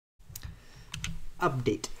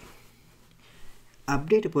update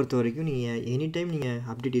பொறுத்த வரைக்கும் நீங்கள் எனி டைம் நீங்கள்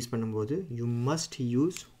அப்டேட் யூஸ் பண்ணும்போது you must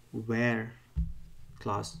use where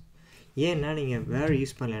class. ஏன்னா நீங்கள் வேர்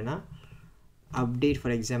யூஸ் பண்ணலைன்னா update,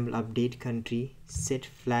 for example, update country, set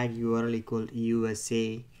flag URL equal USA,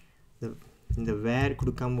 இந்த வேர்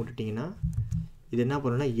கொடுக்காம விட்டுட்டிங்கன்னா இது என்ன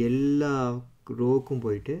பண்ணுன்னா எல்லா ரோக்கும்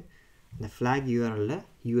போயிட்டு இந்த ஃப்ளாக் யூஆர்எல்ல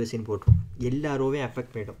யூஎஸ்ஏன்னு போட்டுரும். எல்லா ரோவையும்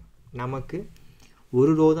அஃபெக்ட் பண்ணிடும். நமக்கு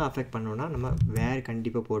ஒரு ரோ தான் அஃபெக்ட் பண்ணோன்னா நம்ம வேர்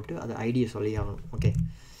கண்டிப்பாக போட்டு அது ஐடியை சொல்லி ஆகணும். ஓகே,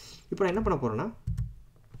 இப்போ நான் என்ன பண்ண போகிறேன்னா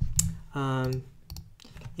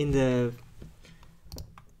இந்த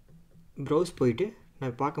ப்ரௌஸ் போயிட்டு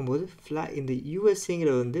நான் பார்க்கும்போது இந்த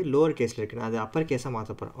யூஎஸ்ஏங்கிறது வந்து லோவர் கேஸில் இருக்குது, நான் அது அப்பர் கேஸாக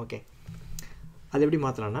மாற்ற போகிறேன். ஓகே, அது எப்படி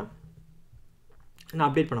மாற்றலான்னா நான்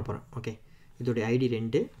அப்டேட் பண்ண போகிறேன். ஓகே, இதோடைய ஐடி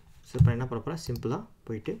 2. ஸோ இப்போ என்ன பண்ண போகிறேன், சிம்பிளாக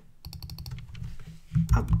போயிட்டு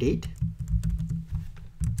அப்டேட்,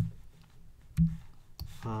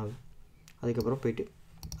 அதுக்கப்புறம் போயிட்டு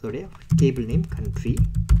அதோடைய டேபிள் நேம் கண்ட்ரி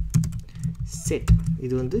செட்.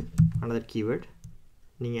 இது வந்து அனதர் கீவேர்ட்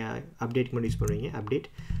நீங்கள் அப்டேட் பண்ணி யூஸ் பண்ணுவீங்க. Update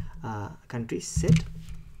country set.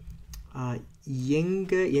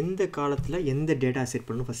 எந்த காலத்தில் எந்த டேட்டா செட்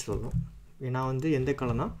பண்ணணும் ஃபஸ்ட் சொல்லணும். ஏன்னா வந்து எந்த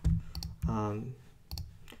காலம்னா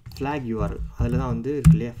ஃப்ளாக் யூஆர்எல் அதில் தான் வந்து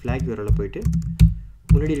இருக்கு இல்லையா. ஃப்ளாக் யூஆர்எல்ல போயிட்டு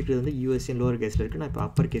முன்னாடி இருக்கிறது வந்து யூஎஸ்ஏ லோவர் கேஸில் இருக்குது, நான் இப்போ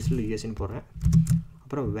அப்பர் கேஸில் யூஎஸ்ஏன்னு போடுறேன்.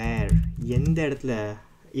 அப்புறம் வேர் எந்த இடத்துல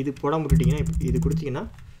இது போடாமல் விட்டுட்டிங்கன்னா இப்போ இது கொடுத்திங்கன்னா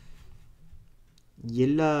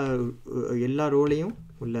எல்லா ரோலையும்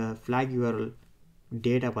உள்ள ஃப்ளாக் யூஆர்எல்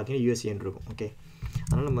டேட்டா பார்த்தீங்கன்னா யூஎஸ்ஏன்னு இருக்கும். ஓகே,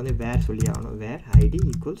 அதனால் நம்ம வந்து வேர் சொல்லி ஆகணும். வேர் ஐடி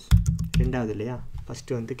ஈக்குவல்ஸ் 2வது இல்லையா,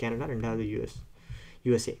 ஃபஸ்ட்டு வந்து கேனடா, 2வது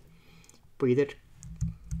யூஎஸ்ஏ. இப்போ இதை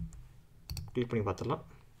கிளிக் பண்ணி பார்த்துடலாம்.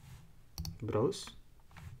 ப்ரௌஸ்,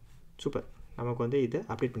 சூப்பர், நமக்கு வந்து இதை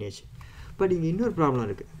அப்டேட் பண்ணியாச்சு. பட் இங்கே இன்னொரு ப்ராப்ளம்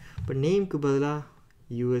இருக்குது. இப்போ நேமுக்கு பதிலாக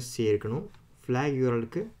யூஎஸ்ஏ இருக்கணும், ஃப்ளாக்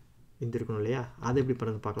யூஆர்எலுக்கு இது இருக்கணும் இல்லையா. அதை எப்படி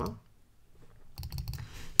பண்ணுறது பார்க்கலாம்.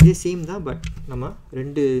 இதே சேம் தான், பட் நம்ம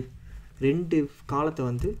ரெண்டு காலத்தை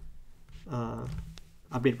வந்து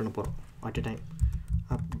அப்டேட் பண்ண போகிறோம் அட் எ டைம்.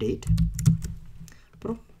 அப்டேட்,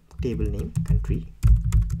 அப்புறம் டேபிள் நேம் கண்ட்ரி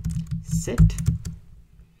செட்.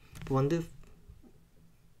 இப்போ வந்து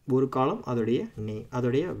ஒரு காலம் அதோடைய நேம்,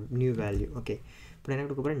 அதோடைய நியூ வேல்யூ. ஓகே, இப்போ நான் என்ன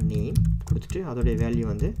கொடுக்க போகிறேன், நேம் கொடுத்துட்டு அதோடைய வேல்யூ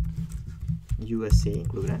வந்து யூஎஸ்ஏ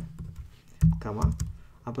கொடுக்குறேன், கமா,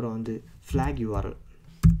 அப்புறம் வந்து ஃப்ளாக் யூஆர்எல்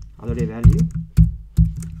அதோடைய வேல்யூ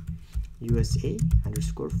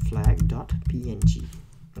USA_flag.png.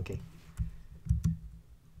 ஓகே,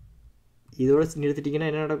 இதோட நிறுத்திட்டிங்கன்னா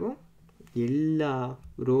என்ன நடக்கும், எல்லா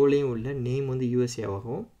ரோலையும் உள்ள நேம் வந்து யூஎஸ்ஏ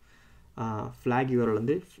ஆகும், ஃப்ளாக் யூஆர்எல்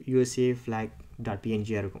வந்து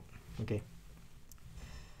USA_flag.png இருக்கும். ஓகே,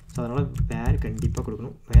 ஸோ அதனால் வேர் கண்டிப்பாக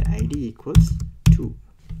கொடுக்கணும். வேர் ஐடி ஈக்குவல்ஸ் 2.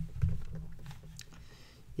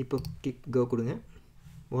 இப்போ கிளிக் கோ கொடுங்க.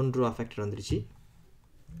 1 ரோ அஃபெக்டர் வந்துருச்சு.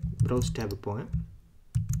 ப்ரௌஸ் டேபுக்கு போங்க.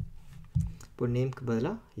 இப்போ நேமுக்கு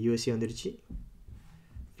பதிலாக யூஎஸ்ஏ வந்துடுச்சு,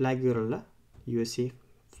 ஃப்ளாக் யூஆர்எல்ல யூஎஸ்ஏ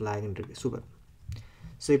ஃப்ளாக்னு இருக்குது. சூப்பர்.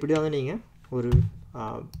 ஸோ இப்படி வந்து நீங்கள்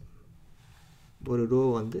ஒரு ரோ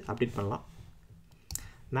வந்து அப்டேட் பண்ணலாம்.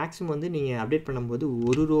 மேக்ஸிமம் வந்து நீங்கள் அப்டேட் பண்ணும்போது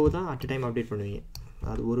ஒரு ரோ தான் அட் அ டைம் அப்டேட் பண்ணுவீங்க.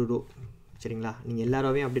 அது ஒரு ரோ, சரிங்களா. நீங்கள் எல்லா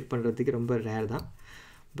ரோவையும் அப்டேட் பண்ணுறதுக்கு ரொம்ப ரேர் தான்.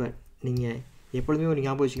 பட் நீங்கள் எப்பொழுதுமே ஒரு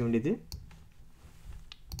ஞாபகம் வச்சுக்க வேண்டியது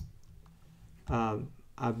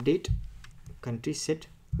அப்டேட் கண்ட்ரி செட்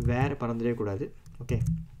வேறு பறந்துடவே கூடாது. ஓகே,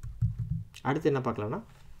 அடுத்து என்ன பார்க்கலாம்னா